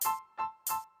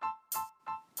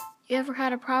You ever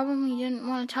had a problem you didn't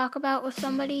want to talk about with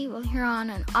somebody? Well, here on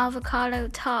an Avocado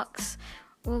Talks,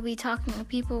 we'll be talking to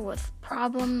people with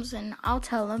problems and I'll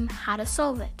tell them how to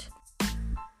solve it.